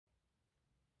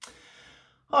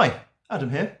Hi, Adam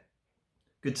here.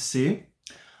 Good to see you.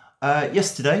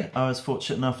 Yesterday, I was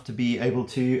fortunate enough to be able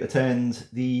to attend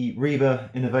the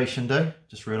REBA Innovation Day.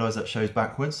 Just realised that show's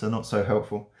backwards, so not so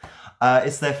helpful.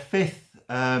 It's their fifth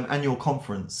annual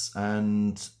conference,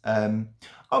 and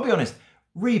I'll be honest,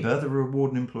 REBA, the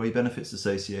Reward and Employee Benefits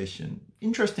Association,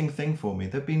 interesting thing for me.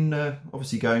 They've been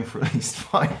obviously going for at least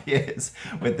 5 years,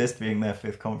 with this being their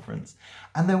fifth conference.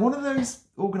 And they're one of those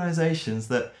organisations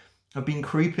that have been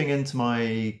creeping into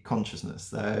my consciousness.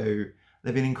 So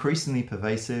they've been increasingly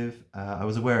pervasive. I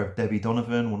was aware of Debbie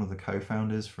Donovan, one of the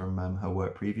co-founders, from her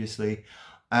work previously.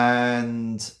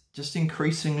 And just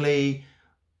increasingly,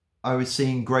 I was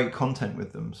seeing great content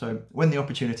with them. So when the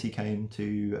opportunity came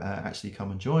to actually come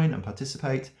and join and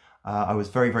participate, I was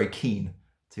very, very keen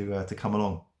to come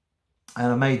along. And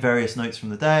I made various notes from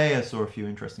the day. I saw a few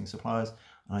interesting suppliers,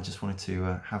 and I just wanted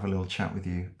to have a little chat with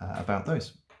you about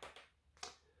those.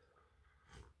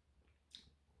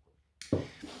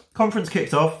 Conference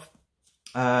kicked off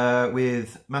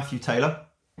with Matthew Taylor.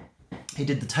 He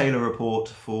did the Taylor report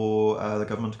for the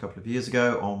government a couple of years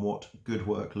ago on what good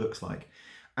work looks like.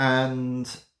 And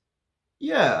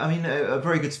yeah, I mean, a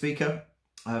very good speaker,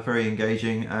 very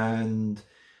engaging, and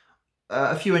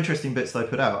a few interesting bits they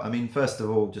put out. I mean, first of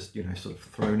all, just, you know, sort of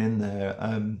thrown in there,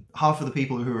 half of the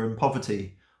people who are in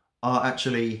poverty are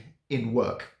actually in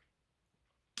work,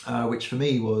 which for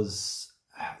me was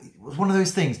one of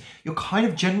those things. You're kind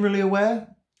of generally aware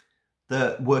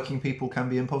that working people can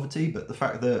be in poverty, but the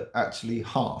fact that actually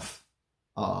half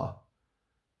are,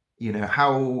 you know,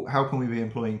 how can we be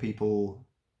employing people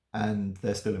and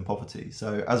they're still in poverty?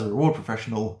 So as a reward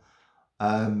professional,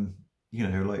 you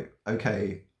know, like,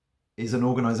 okay, is an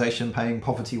organisation paying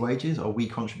poverty wages? Are we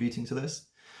contributing to this?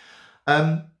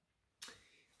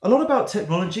 A lot about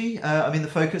technology. I mean, the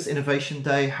focus, Innovation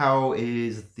Day, how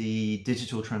is the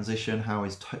digital transition, how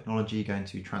is technology going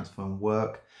to transform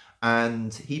work?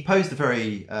 And he posed a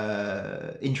very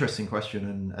interesting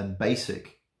question and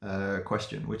basic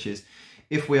question, which is,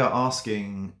 if we are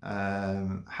asking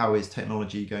how is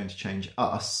technology going to change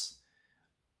us,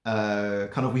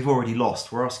 kind of we've already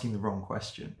lost. We're asking the wrong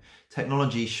question.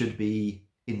 Technology should be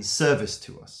in service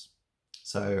to us.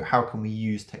 So how can we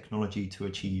use technology to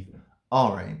achieve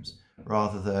our aims,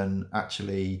 rather than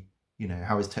actually, you know,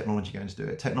 how is technology going to do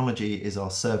it? Technology is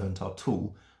our servant, our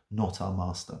tool, not our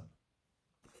master.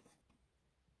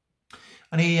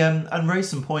 And he raised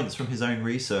some points from his own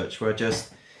research where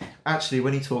just actually,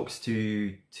 when he talks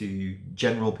to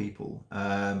general people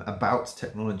about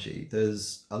technology,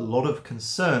 there's a lot of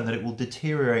concern that it will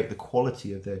deteriorate the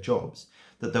quality of their jobs,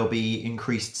 that there'll be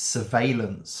increased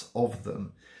surveillance of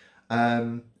them.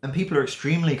 And people are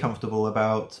extremely comfortable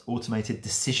about automated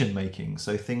decision making,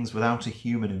 so things without a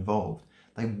human involved.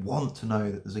 They want to know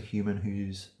that there's a human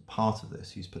who's part of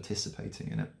this, who's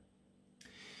participating in it.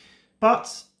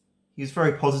 But he was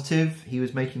very positive. He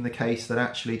was making the case that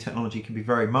actually technology can be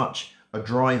very much a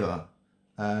driver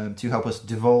to help us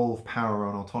devolve power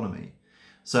and autonomy.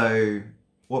 So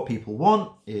what people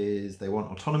want is they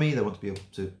want autonomy. They want to be able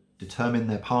to determine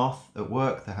their path at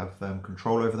work. They have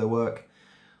control over their work.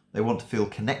 They want to feel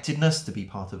connectedness, to be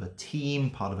part of a team,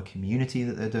 part of a community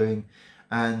that they're doing.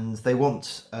 And they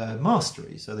want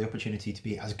mastery, so the opportunity to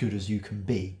be as good as you can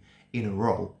be in a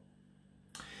role.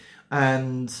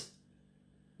 And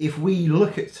if we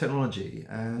look at technology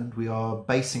and we are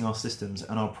basing our systems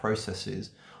and our processes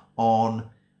on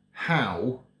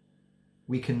how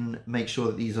we can make sure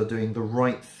that these are doing the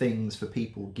right things for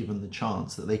people given the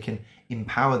chance, that they can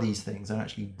empower these things and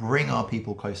actually bring our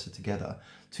people closer together,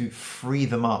 to free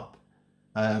them up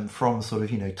from sort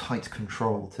of, you know, tight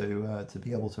control, to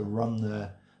be able to run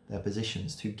their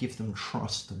positions, to give them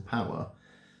trust and power,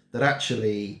 that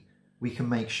actually we can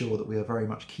make sure that we are very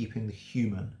much keeping the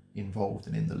human involved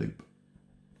and in the loop.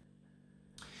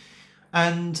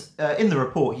 And in the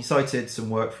report, he cited some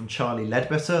work from Charlie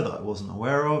Ledbetter that I wasn't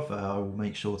aware of. I will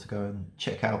make sure to go and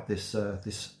check out this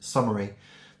summary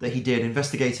that he did,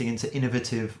 investigating into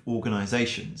innovative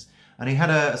organisations. And he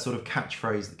had a sort of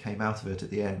catchphrase that came out of it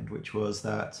at the end, which was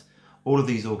that all of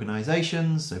these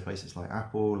organisations, so places like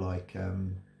Apple, like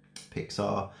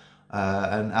Pixar,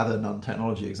 and other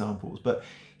non-technology examples, but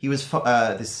he was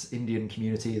this Indian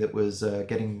community that was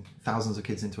getting thousands of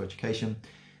kids into education.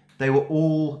 They were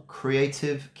all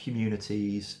creative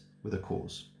communities with a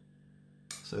cause.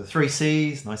 So the 3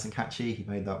 C's, nice and catchy. He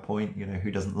made that point, you know,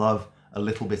 who doesn't love a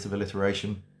little bit of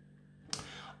alliteration?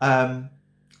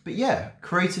 But yeah,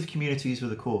 creative communities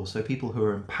with a cause. So people who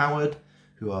are empowered,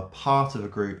 who are part of a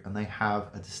group, and they have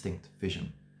a distinct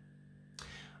vision.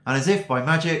 And as if by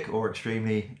magic or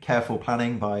extremely careful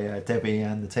planning by Debbie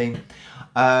and the team,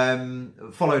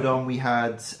 followed on, we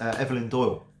had Evelyn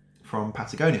Doyle from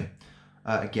Patagonia.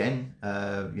 Again,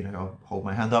 I'll hold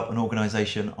my hand up, an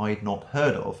organisation I'd not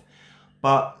heard of,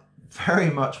 but very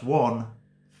much one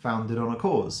founded on a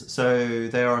cause. So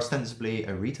they are ostensibly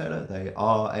a retailer, they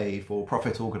are a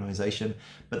for-profit organisation,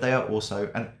 but they are also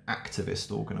an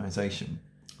activist organisation.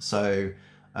 So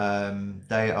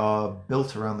they are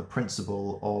built around the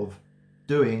principle of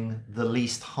doing the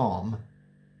least harm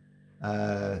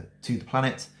to the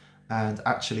planet and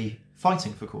actually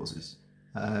fighting for causes.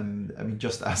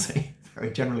 Just as a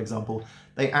very general example,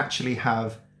 they actually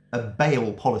have a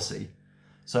bail policy.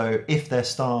 So if their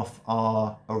staff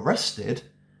are arrested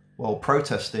while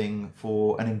protesting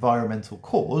for an environmental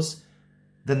cause,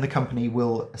 then the company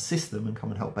will assist them and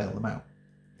come and help bail them out,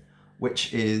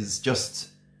 which is just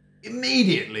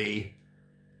immediately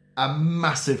a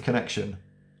massive connection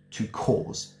to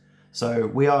cause. So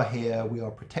we are here, we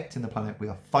are protecting the planet, we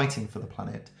are fighting for the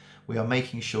planet, we are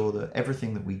making sure that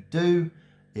everything that we do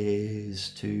is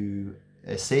to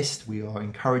assist. We are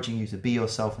encouraging you to be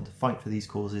yourself and to fight for these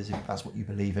causes if that's what you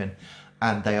believe in,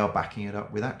 and they are backing it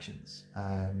up with actions.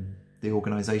 The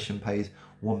organisation pays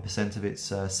 1% of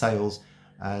its sales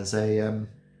as a,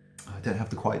 I don't have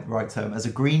the quite right term, as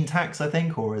a green tax, I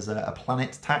think, or as a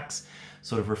planet tax,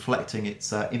 sort of reflecting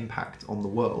its impact on the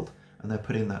world, and they're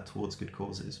putting that towards good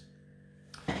causes.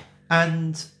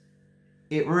 And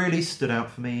it really stood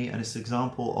out for me, and it's an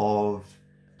example of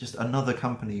just another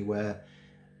company where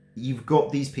you've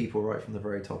got these people right from the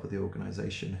very top of the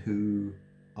organisation who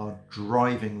are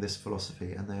driving this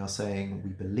philosophy, and they are saying,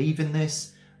 we believe in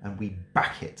this and we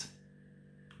back it.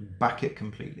 We back it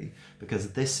completely,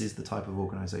 because this is the type of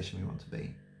organisation we want to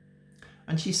be.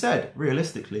 And she said,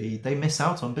 realistically, they miss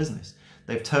out on business.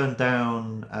 They've turned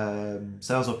down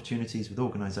sales opportunities with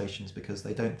organisations because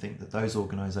they don't think that those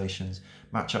organisations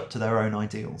match up to their own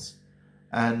ideals.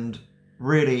 And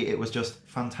really, it was just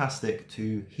fantastic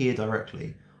to hear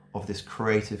directly of this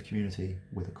creative community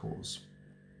with a cause.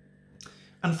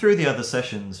 And through the other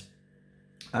sessions,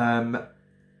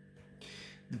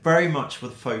 very much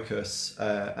with focus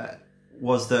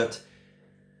was that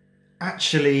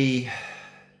actually,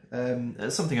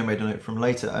 something I made a note from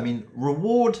later,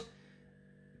 reward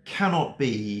cannot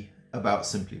be about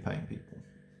simply paying people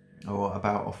or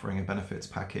about offering a benefits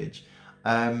package.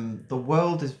 The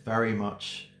world is very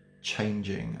much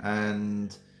changing,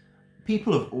 and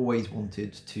people have always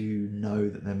wanted to know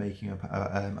that they're making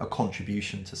a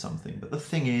contribution to something. But the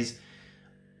thing is,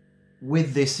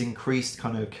 with this increased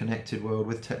kind of connected world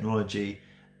with technology,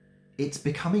 it's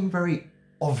becoming very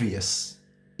obvious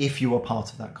if you are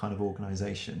part of that kind of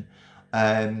organisation.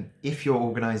 If your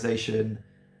organisation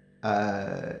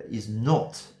is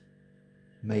not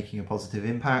making a positive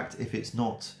impact, if it's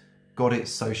not got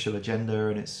its social agenda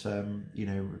and its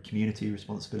community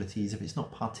responsibilities, if it's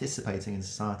not participating in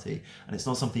society and it's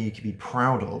not something you can be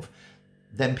proud of,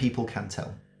 then people can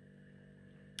tell.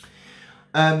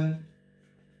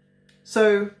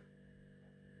 So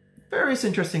various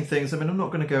interesting things. I'm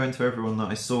not going to go into everyone that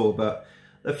I saw, but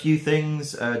a few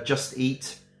things. Just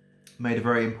Eat made a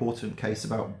very important case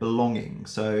about belonging.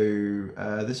 So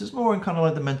this is more in kind of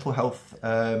like the mental health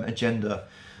agenda.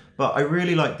 But I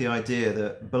really like the idea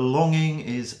that belonging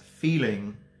is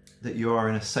feeling that you are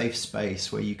in a safe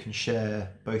space where you can share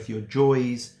both your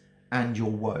joys and your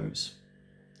woes.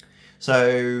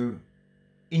 So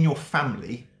in your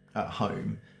family at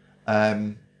home,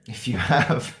 if you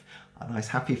have a nice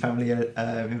happy family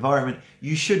environment,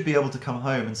 you should be able to come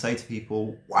home and say to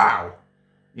people, wow,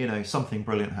 something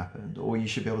brilliant happened. Or you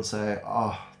should be able to say,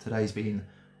 oh, today's been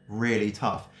really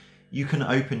tough. You can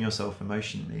open yourself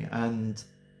emotionally, and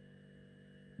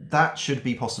that should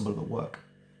be possible at work.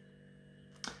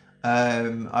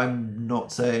 I'm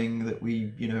not saying that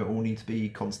we, all need to be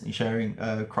constantly sharing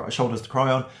shoulders to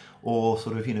cry on, or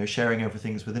sort of, sharing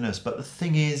everything's within us. But the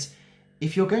thing is,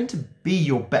 if you're going to be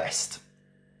your best,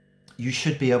 you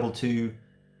should be able to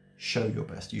show your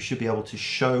best. You should be able to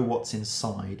show what's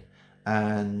inside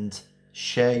and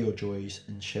share your joys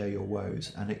and share your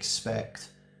woes, and expect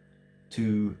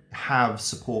to have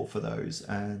support for those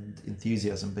and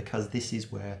enthusiasm, because this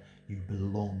is where you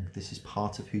belong. This is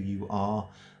part of who you are,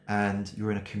 and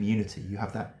you're in a community. You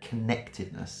have that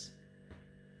connectedness.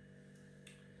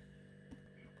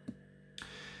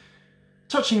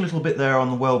 Touching a little bit there on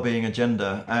the wellbeing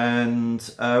agenda,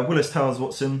 and Willis Towers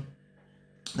Watson,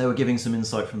 they were giving some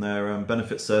insight from their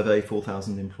benefit survey,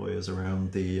 4,000 employers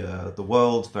around the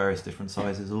world, various different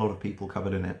sizes, a lot of people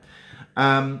covered in it.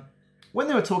 When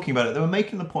they were talking about it, they were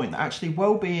making the point that actually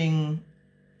well-being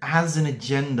as an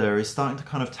agenda is starting to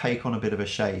kind of take on a bit of a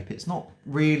shape. It's not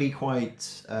really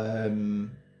quite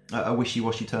a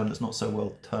wishy-washy term that's not so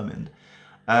well determined.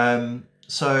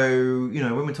 So, you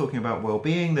know, when we're talking about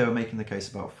well-being, they were making the case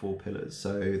about 4 pillars.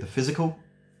 So the physical,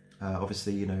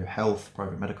 obviously, you know, health,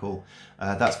 private medical,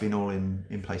 that's been all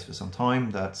in place for some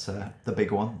time. That's the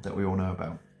big one that we all know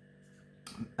about.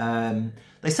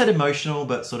 They said emotional,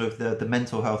 but sort of the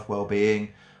mental health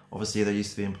well-being. Obviously, there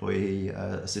used to be employee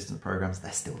assistance programs.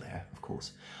 They're still there, of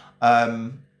course.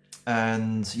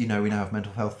 And, you know, we now have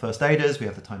mental health first aiders. We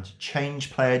have the Time to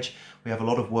Change pledge. We have a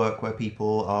lot of work where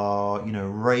people are, you know,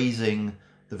 raising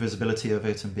the visibility of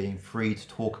it and being free to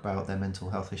talk about their mental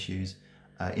health issues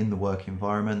in the work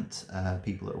environment.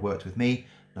 People that have worked with me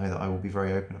know that I will be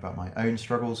very open about my own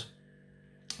struggles.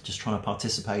 Just trying to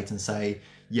participate and say,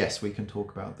 yes, we can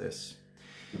talk about this.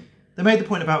 They made the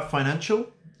point about financial.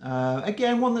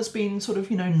 Again, one that's been sort of,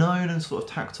 you know, known and sort of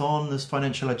tacked on as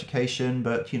financial education,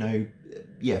 but, you know,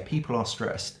 yeah, people are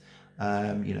stressed.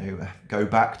 You know, go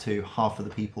back to half of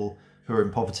the people who are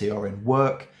in poverty are in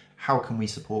work. How can we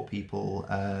support people,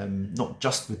 not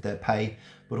just with their pay,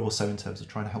 but also in terms of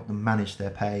trying to help them manage their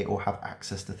pay or have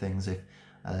access to things if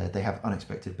they have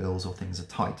unexpected bills or things are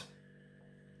tight.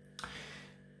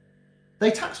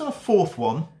 They tacked on a 4th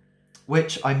one,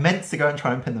 which I meant to go and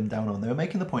try and pin them down on. They were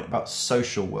making the point about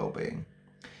social well-being.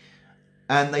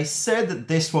 And they said that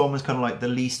this one was kind of like the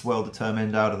least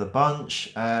well-determined out of the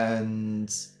bunch.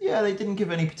 And yeah, they didn't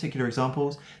give any particular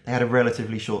examples. They had a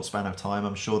relatively short span of time.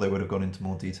 I'm sure they would have gone into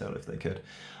more detail if they could.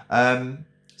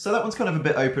 So that one's kind of a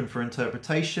bit open for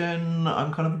interpretation.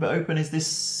 I'm kind of a bit open. Is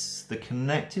this the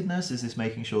connectedness? Is this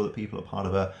making sure that people are part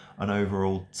of an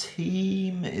overall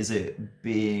team? Is it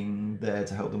being there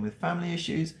to help them with family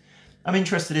issues? I'm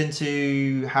interested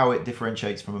into how it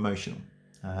differentiates from emotional.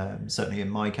 Certainly in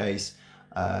my case,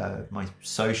 my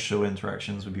social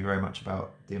interactions would be very much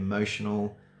about the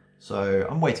emotional. So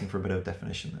I'm waiting for a bit of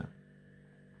definition there.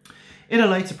 In a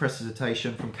later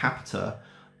presentation from Capita,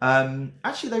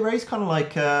 actually they raised kind of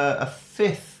like a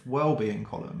 5th well-being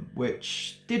column,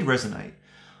 which did resonate,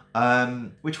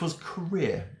 which was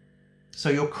career. So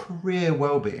your career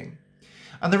well-being.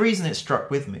 And the reason it struck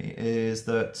with me is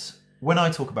that when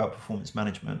I talk about performance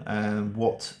management and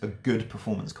what a good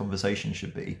performance conversation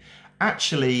should be,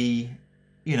 actually,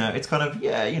 you know, it's kind of,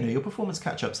 yeah, you know, your performance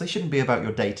catch-ups, they shouldn't be about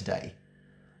your day-to-day.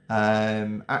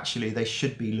 Actually, they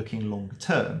should be looking longer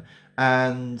term,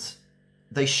 and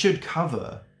they should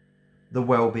cover the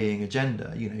well-being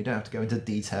agenda. You know, you don't have to go into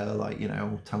detail, like, you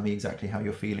know, tell me exactly how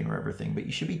you're feeling or everything, but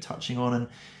you should be touching on, and,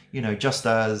 you know, just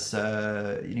as,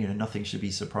 you know, nothing should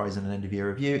be surprising in an end-of-year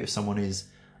review. If someone is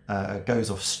goes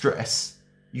off stress,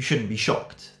 you shouldn't be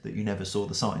shocked that you never saw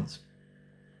the signs.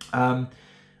 And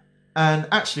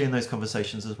actually in those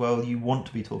conversations as well, you want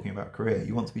to be talking about career.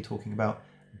 You want to be talking about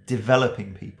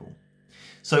developing people.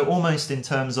 So almost in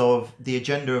terms of the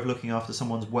agenda of looking after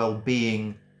someone's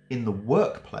well-being in the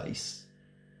workplace,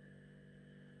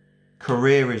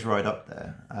 career is right up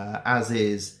there, as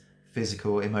is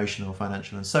physical, emotional,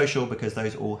 financial, and social, because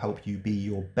those all help you be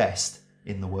your best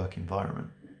in the work environment.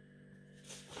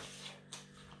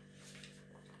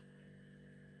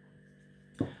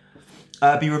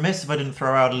 Be remiss if I didn't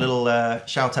throw out a little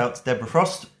shout out to Deborah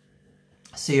Frost,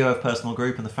 CEO of Personal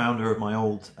Group and the founder of my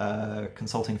old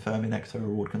consulting firm in Ecto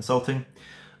Reward Consulting,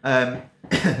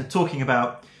 talking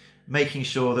about making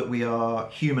sure that we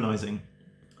are humanizing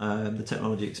the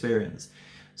technology experience.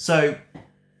 So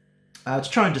to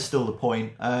try and distill the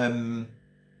point,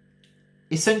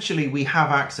 essentially we have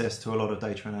access to a lot of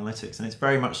data analytics, and it's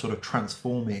very much sort of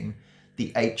transforming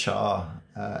the HR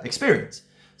experience.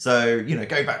 So, you know,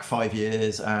 go back 5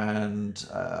 years and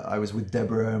I was with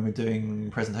Deborah and we're doing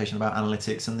a presentation about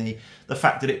analytics and the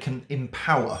fact that it can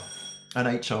empower an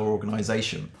HR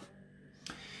organization.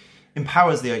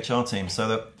 Empowers the HR team so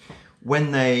that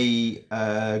when they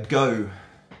go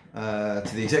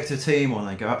to the executive team or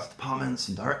they go out to departments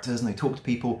and directors and they talk to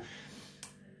people,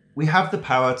 we have the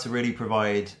power to really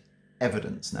provide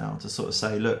evidence now to sort of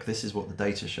say, look, this is what the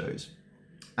data shows.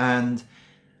 And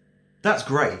that's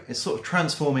great. It's sort of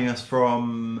transforming us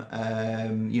from,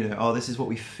 you know, oh, this is what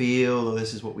we feel or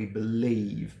this is what we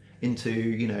believe into,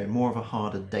 you know, more of a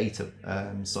harder data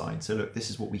side. So look,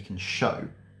 this is what we can show.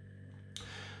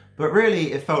 But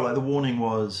really, it felt like the warning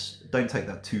was, don't take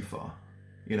that too far.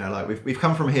 You know, like we've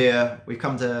come from here, we've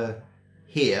come to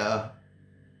here.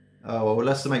 Oh, well,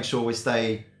 let's make sure we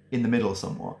stay in the middle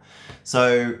somewhat.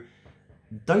 So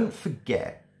don't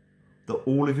forget that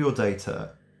all of your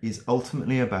data is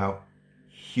ultimately about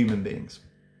human beings,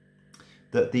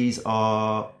 that these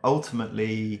are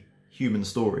ultimately human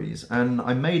stories. And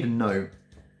I made a note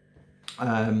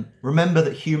Remember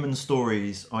that human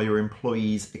stories are your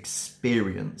employees'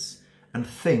 experience, and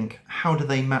think, how do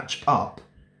they match up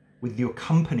with your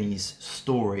company's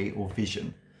story or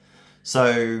vision?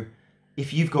 So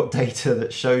if you've got data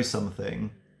that shows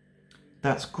something,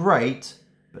 that's great,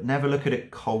 but never look at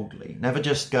it coldly. Never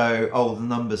just go, oh, the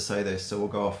numbers say this, so we'll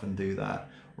go off and do that.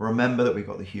 Remember that we've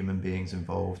got the human beings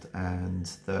involved, and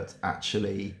that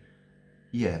actually,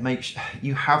 yeah,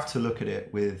 you have to look at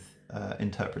it with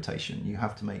interpretation. You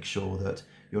have to make sure that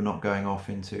you're not going off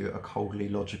into a coldly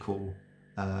logical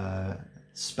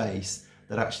space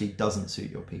that actually doesn't suit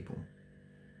your people.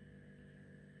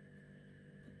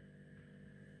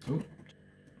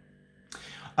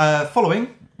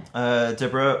 Following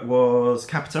Deborah was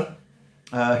Capita,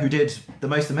 who did the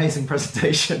most amazing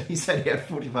presentation. He said he had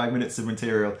 45 minutes of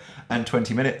material and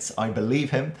 20 minutes. I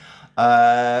believe him.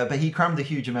 But he crammed a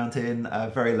huge amount in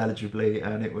very legibly,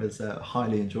 and it was a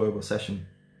highly enjoyable session.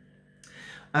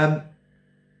 The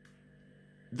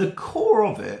core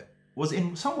of it was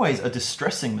in some ways a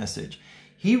distressing message.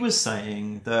 He was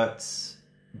saying that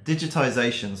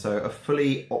digitization, so a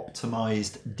fully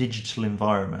optimized digital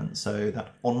environment, so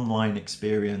that online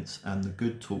experience and the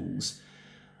good tools,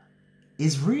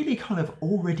 is really kind of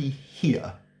already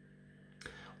here.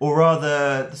 Or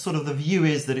rather, the view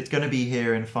is that it's going to be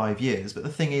here in 5 years. But the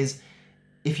thing is,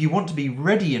 if you want to be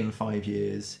ready in 5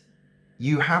 years,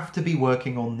 you have to be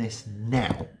working on this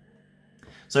now.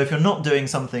 So if you're not doing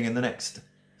something in the next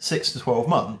 6 to 12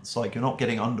 months, like you're not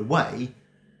getting underway,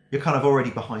 you're kind of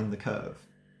already behind the curve.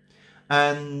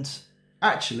 And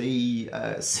actually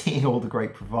seeing all the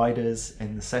great providers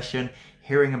in the session,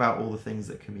 hearing about all the things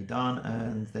that can be done,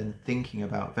 and then thinking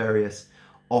about various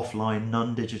offline,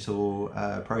 non-digital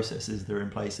processes that are in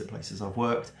place at places I've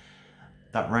worked,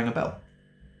 that rang a bell.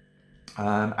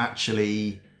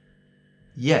 Actually,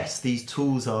 yes, these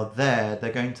tools are there.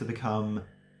 They're going to become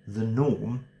the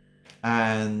norm.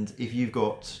 And if you've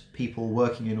got people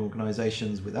working in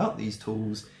organizations without these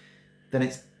tools, then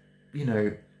it's,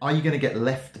 are you going to get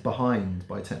left behind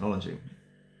by technology?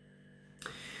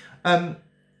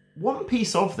 One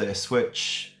piece of this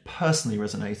which personally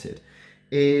resonated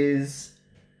is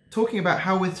talking about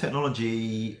how with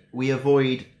technology we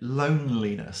avoid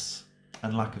loneliness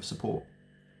and lack of support.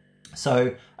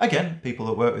 So again, people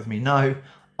that work with me know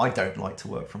I don't like to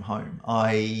work from home.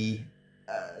 I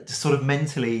just sort of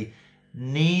mentally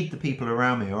need the people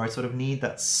around me, or I sort of need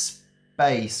that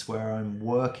space where I'm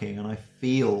working and I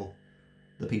feel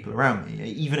the people around me.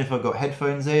 Even if I've got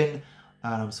headphones in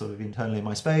and I'm sort of internally in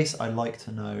my space, I like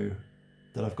to know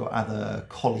that I've got other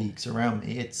colleagues around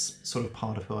me. It's sort of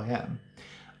part of who I am.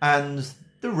 And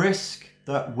the risk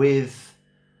that with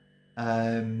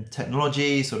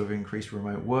technology, sort of increased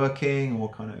remote working, or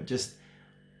kind of just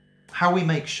how we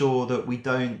make sure that we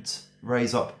don't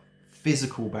raise up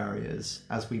physical barriers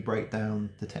as we break down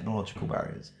the technological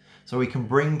barriers. So we can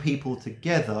bring people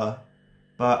together,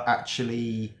 but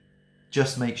actually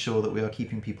just make sure that we are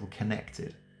keeping people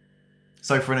connected.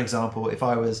 So for an example, if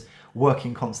I was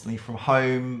working constantly from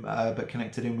home, but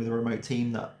connected in with a remote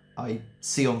team that I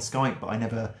see on Skype, but I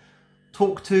never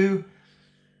talk to,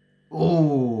 I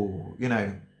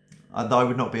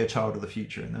would not be a child of the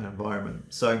future in that environment.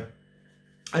 So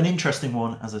an interesting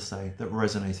one, as I say, that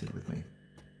resonated with me.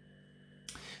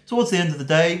 Towards the end of the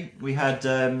day, we had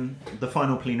the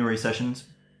final plenary sessions,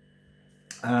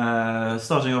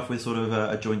 starting off with sort of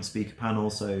a joint speaker panel.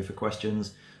 So for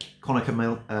questions, Konica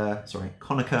Minolta,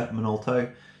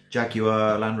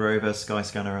 Jaguar, Land Rover,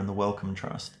 Skyscanner, and the Wellcome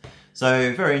Trust.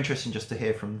 So very interesting just to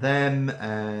hear from them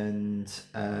and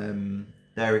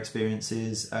their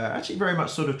experiences. Actually very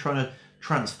much sort of trying to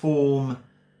transform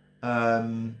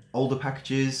older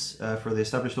packages for the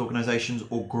established organisations,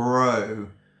 or grow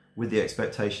with the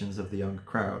expectations of the younger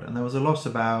crowd. And there was a lot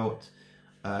about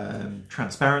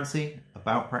transparency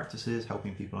about practices,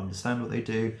 helping people understand what they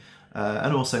do,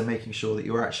 and also making sure that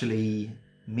you're actually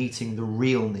meeting the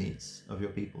real needs of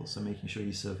your people. So making sure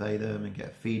you survey them and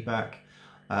get feedback.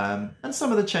 And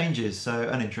some of the changes. So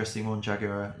an interesting one,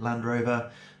 Jaguar Land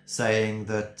Rover, saying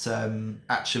that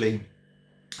actually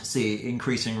see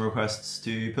increasing requests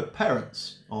to put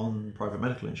parents on private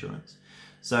medical insurance.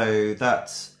 So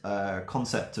that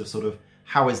concept of sort of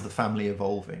how is the family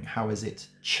evolving? How is it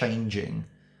changing?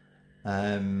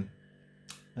 The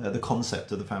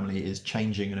concept of the family is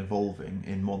changing and evolving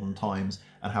in modern times,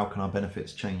 and how can our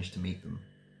benefits change to meet them?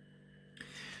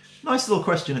 Nice little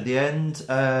question at the end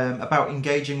about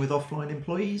engaging with offline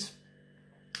employees.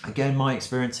 Again, my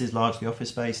experience is largely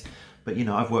office-based, but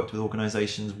I've worked with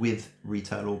organisations with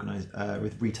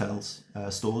retail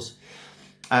stores,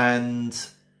 and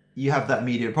you have that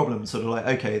immediate problem, sort of like,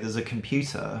 okay, there's a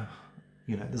computer,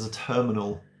 you know, there's a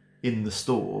terminal in the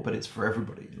store, but it's for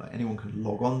everybody. Like anyone can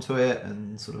log onto it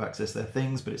and sort of access their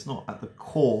things, but it's not at the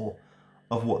core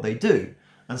of what they do.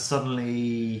 And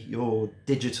suddenly your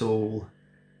digital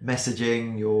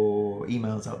messaging, your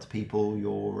emails out to people,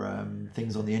 your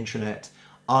things on the intranet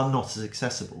are not as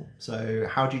accessible. So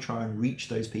how do you try and reach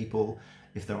those people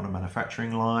if they're on a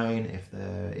manufacturing line, if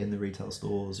they're in the retail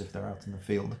stores, if they're out in the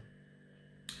field?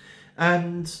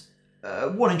 And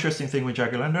one interesting thing with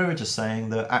Jaguar Land Rover, just saying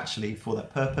that actually for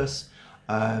that purpose,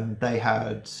 they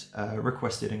had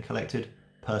requested and collected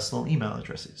personal email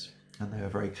addresses. And they were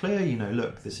very clear, you know,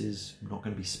 look, this is not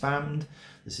going to be spammed.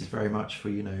 This is very much for,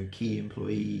 you know, key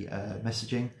employee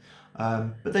messaging.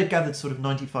 But they'd gathered sort of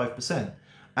 95%.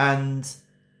 And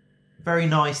very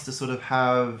nice to sort of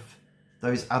have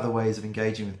those other ways of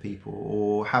engaging with people,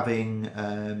 or having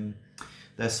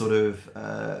their sort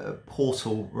of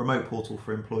portal, remote portal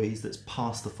for employees that's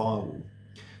past the firewall.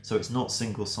 So it's not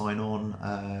single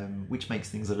sign-on, which makes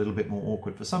things a little bit more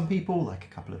awkward for some people, like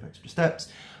a couple of extra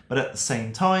steps, but at the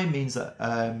same time means that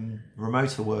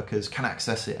remote workers can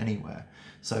access it anywhere.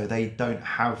 So they don't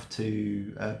have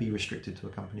to be restricted to a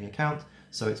company account,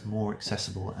 so it's more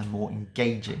accessible and more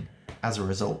engaging as a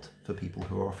result for people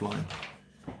who are offline.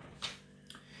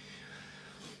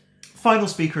 Final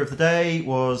speaker of the day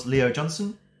was Leo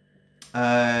Johnson.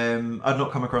 I'd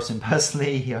not come across him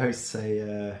personally. He hosts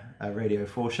a Radio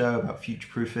 4 show about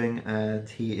future-proofing, and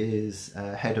he is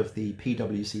head of the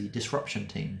PwC disruption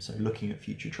team, so looking at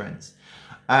future trends.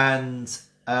 And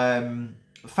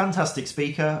fantastic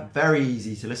speaker, very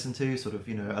easy to listen to, sort of,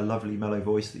 you know, a lovely mellow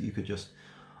voice that you could just,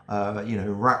 you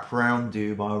know, wrap round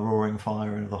to by a roaring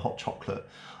fire and the hot chocolate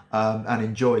and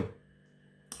enjoy.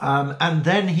 And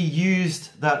then he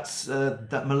used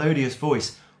that melodious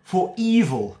voice for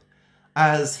evil,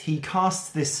 as he casts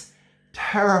this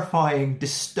terrifying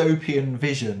dystopian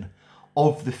vision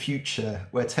of the future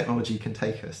where technology can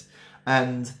take us.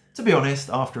 And to be honest,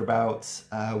 after about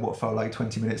what felt like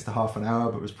 20 minutes to half an hour,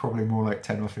 but was probably more like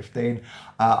 10 or 15,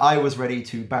 I was ready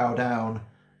to bow down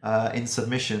in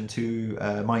submission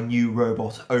to my new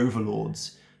robot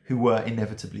overlords who were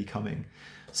inevitably coming.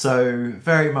 So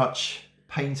very much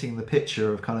painting the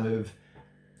picture of kind of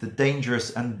the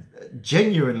dangerous and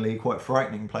genuinely quite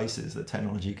frightening places that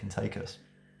technology can take us.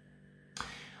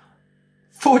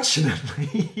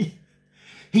 Fortunately,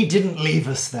 he didn't leave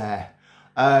us there,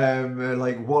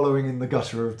 like wallowing in the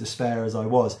gutter of despair as I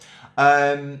was.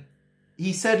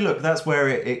 He said, look, that's where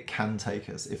it can take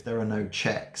us if there are no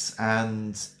checks.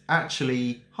 And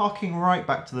actually, harking right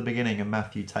back to the beginning of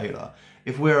Matthew Taylor,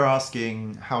 if we're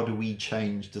asking how do we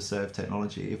change to serve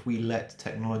technology, if we let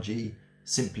technology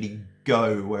simply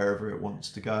go wherever it wants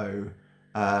to go,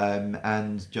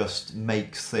 and just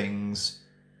makes things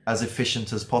as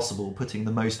efficient as possible, putting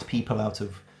the most people out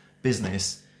of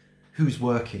business, who's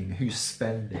working, who's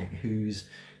spending, who's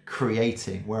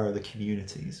creating, where are the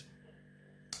communities?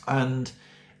 And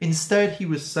instead he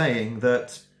was saying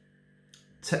that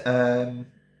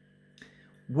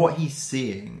what he's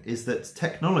seeing is that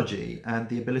technology and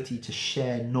the ability to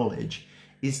share knowledge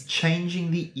is changing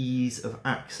the ease of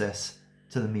access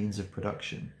to the means of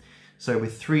production. So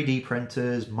with 3D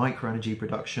printers, microenergy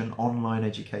production, online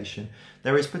education,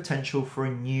 there is potential for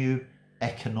a new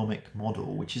economic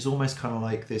model, which is almost kind of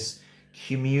like this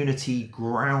community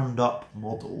ground up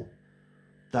model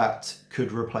that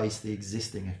could replace the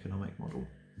existing economic model.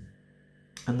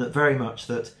 And that very much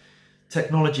that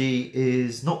technology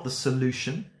is not the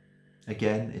solution.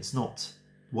 Again, it's not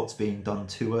what's being done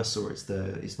to us, or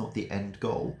it's not the end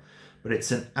goal, but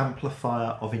it's an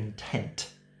amplifier of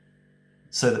intent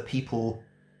so that people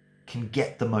can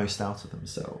get the most out of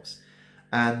themselves.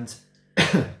 And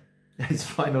his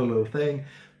final little thing,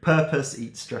 purpose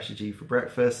eats strategy for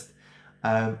breakfast.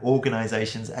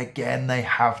 Organizations, again, they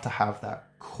have to have that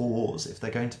cause. If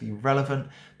they're going to be relevant,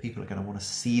 people are going to want to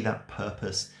see that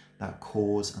purpose, that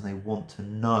cause, and they want to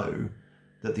know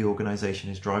that the organization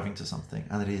is driving to something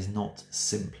and that it is not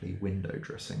simply window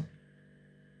dressing.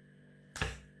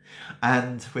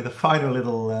 And with a final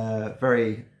little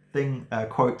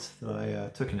quote that I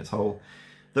took in its whole,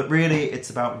 that really it's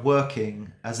about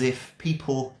working as if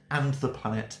people and the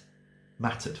planet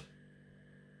mattered.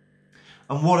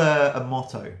 And what a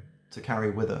motto to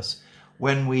carry with us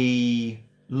when we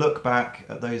look back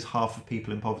at those half of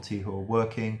people in poverty who are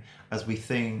working, as we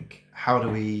think, how do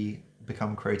we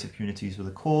become creative communities with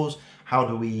a cause? How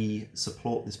do we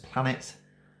support this planet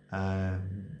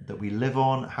that we live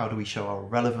on? How do we show our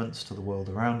relevance to the world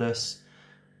around us?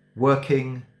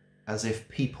 Working as if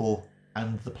people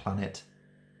and the planet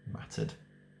mattered.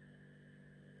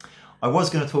 I was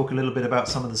going to talk a little bit about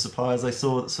some of the suppliers I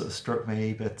saw that sort of struck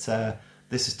me, but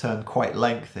this has turned quite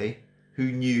lengthy.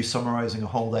 Who knew summarising a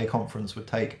whole day conference would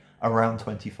take around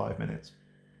 25 minutes?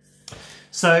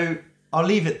 So I'll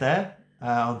leave it there.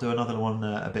 I'll do another one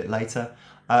a bit later.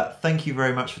 Thank you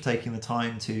very much for taking the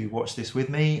time to watch this with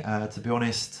me. To be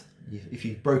honest, if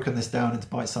you've broken this down into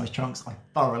bite-sized chunks, I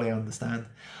thoroughly understand.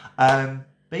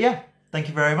 But yeah, thank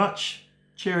you very much.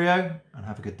 Cheerio, and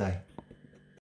have a good day.